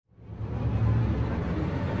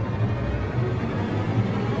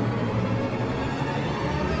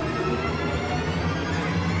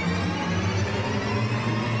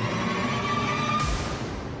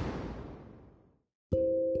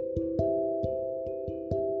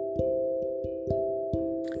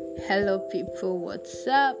Hello, people. What's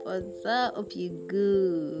up? What's up? Hope you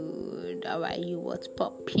good. How are you? What's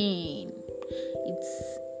popping?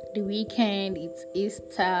 It's the weekend. It's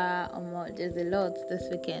Easter. There's a lot this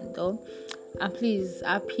weekend, though. And please,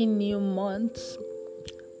 happy new month.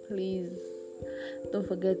 Please don't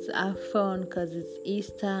forget to have fun because it's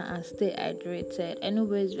Easter and stay hydrated.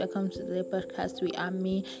 Anyways, welcome to the podcast with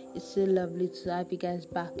Ami. It's so lovely to have you guys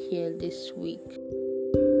back here this week.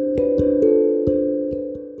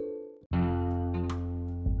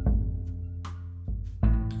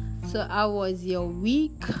 So how was your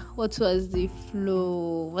week? What was the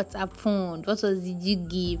flow? What happened? What did you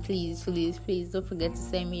give? Please don't forget to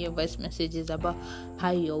send me your voice messages about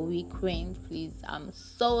how your week went. Please, I'm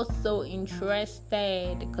so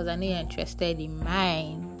interested because I know you're interested in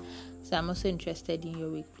mine. So I'm also interested in your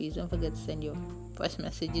week. Please don't forget to send your voice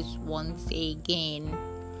messages once again.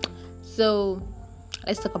 So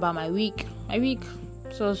let's talk about my week. My week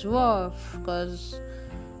was rough because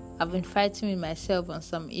I've been fighting with myself on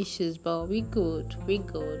some issues, but we good.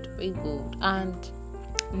 And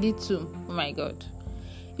little, oh my God,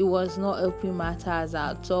 it was not helping matters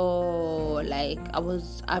at all. Like, I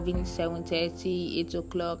was having 7:30, 8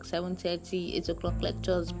 o'clock, 7:30, 8 o'clock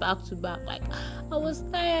lectures back to back. Like, I was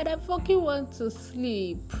tired. I fucking want to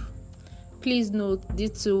sleep. Please note,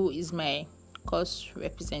 D2 is my course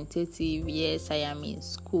representative. Yes, I am in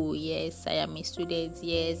school. Yes, I am a student.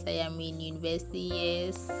 Yes, I am in university.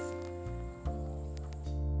 Yes.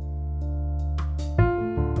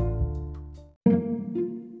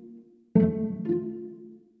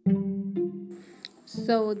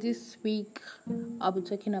 So this week I'll be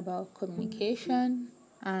talking about communication,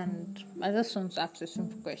 and I just want to ask a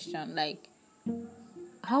simple question, like,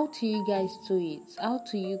 how do you guys do it? How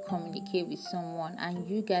do you communicate with someone and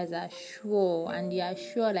you guys are sure and you are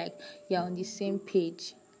sure like you're on the same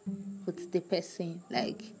page with the person?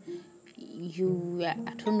 Like, I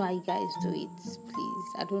don't know how you guys do it, please.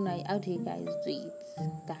 I don't know how do you guys do it,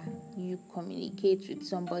 that you communicate with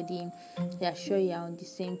somebody, you're sure you're on the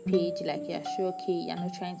same page, like you're sure, okay, you're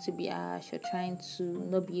not trying to be harsh, you're trying to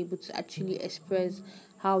not be able to actually express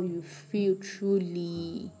how you feel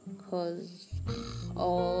truly,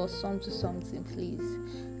 or something. Please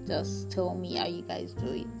just tell me how you guys do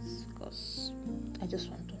it, because I just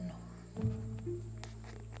want to know.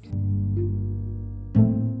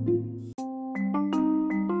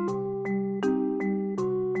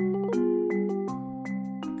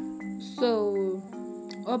 So,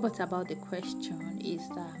 what about the question is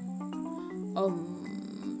that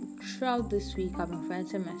throughout this week I've been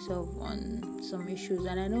fighting myself on some issues,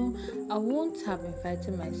 and I know I won't have been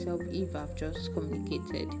fighting myself if I've just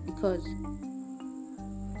communicated, because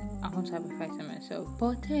I won't have been fighting myself.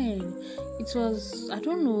 But then it was, I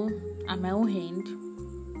don't know, at my own hand,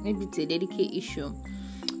 maybe it's a delicate issue,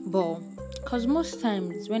 but because most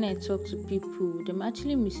times when I talk to people, they might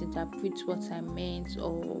actually misinterpret what I meant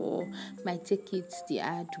or might take it the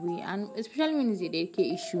hard way. And especially when it's a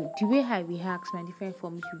delicate issue, the way I react might differ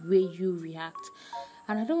from the way you react.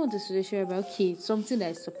 And I don't want the situation about, okay, something that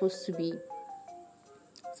is supposed to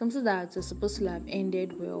have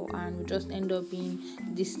ended well, and we just end up being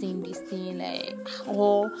this thing, like,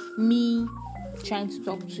 or me trying to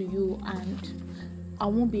talk to you and I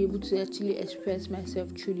won't be able to actually express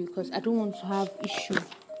myself truly because I don't want to have issue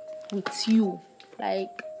with you.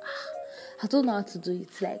 Like, I don't know how to do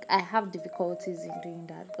it. Like, I have difficulties in doing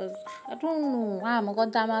that because I don't know. I'm going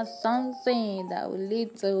to have something that will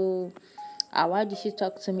lead to, why did she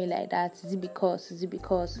talk to me like that? Is it because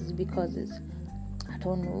it's, I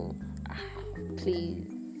don't know. Please,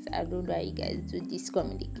 I don't know how you guys do this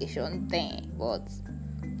communication thing, but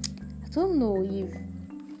I don't know if,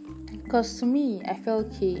 because to me, I feel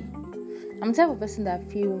okay. I'm the type of person that I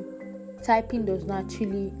feel typing does not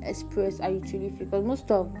actually express how you truly feel. Because most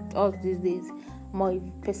of us these days, more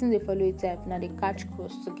person they follow a type, now they catch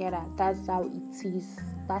close together. That's how it is.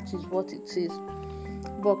 That is what it is.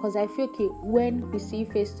 But because I feel okay when we see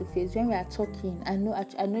face to face, when we are talking, I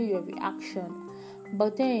know your reaction.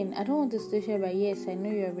 But then I don't want to stay here. But yes, I know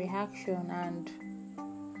your reaction and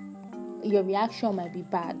your reaction might be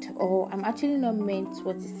bad, or I'm actually not meant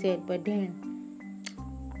what you said, but then,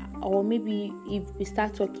 or maybe if we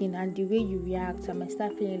start talking and the way you react, I might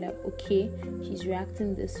start feeling like, okay, she's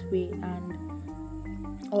reacting this way,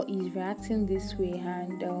 or he's reacting this way,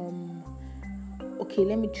 and okay,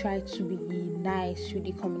 let me try to be nice with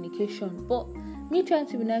the communication. But me trying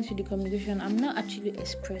to be nice with the communication, I'm not actually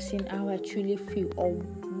expressing how I truly feel or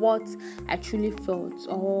what I truly felt,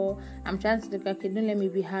 or I'm trying to think, okay, don't let me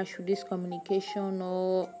be harsh with this communication,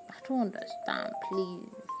 or I don't understand.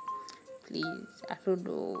 please. I don't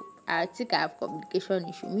know. I think I have communication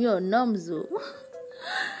issue. Me or norms though.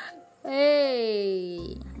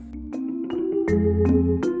 Hey.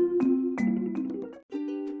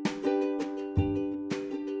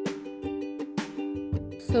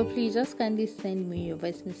 So please just kindly send me your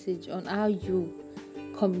voice message on how you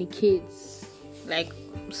communicate, like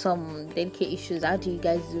some delicate issues. How do you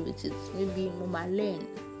guys do with it? Maybe Mama Len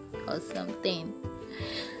or something.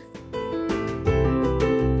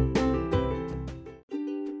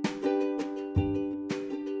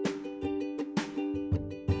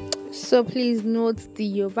 So please note the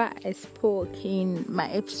Yoruba I spoke in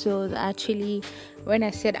my episode. Actually, when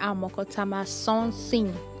I said Amokotama son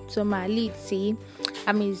sing to my lead, see,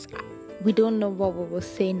 I mean, we don't know what we will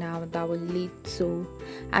say now that will lead to.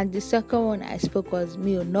 And the second one I spoke was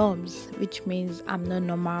Mio norms, which means I'm not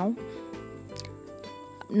normal.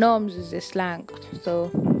 Norms is a slang.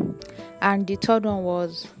 So, and the third one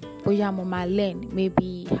was Boya Mama learn.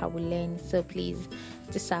 Maybe I will learn. So please,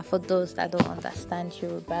 these are for those that don't understand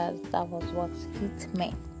Yoruba. That was what it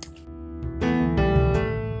meant.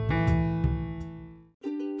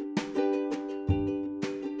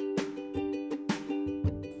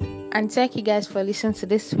 And thank you guys for listening to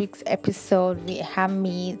this week's episode with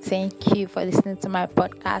Hammy. Thank you for listening to my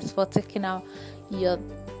podcast, for taking out your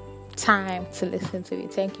time to listen to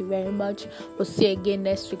it. Thank you very much. We'll see you again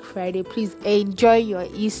next week Friday. Please enjoy your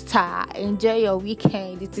Easter, enjoy your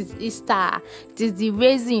weekend. It is Easter. It is the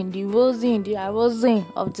rising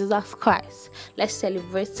of Jesus Christ. Let's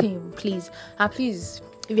celebrate him, please. And please,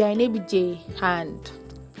 if you are in ABJ and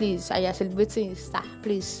please, are you celebrating Easter,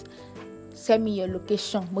 please send me your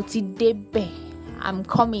location. Motidebe. I'm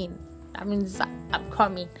coming. That means I'm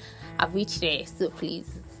coming. I've reached there, so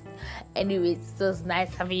please. Anyways, it was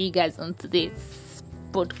nice having you guys on today's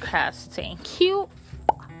podcast. Thank you.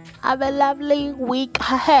 Have a lovely week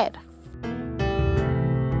ahead.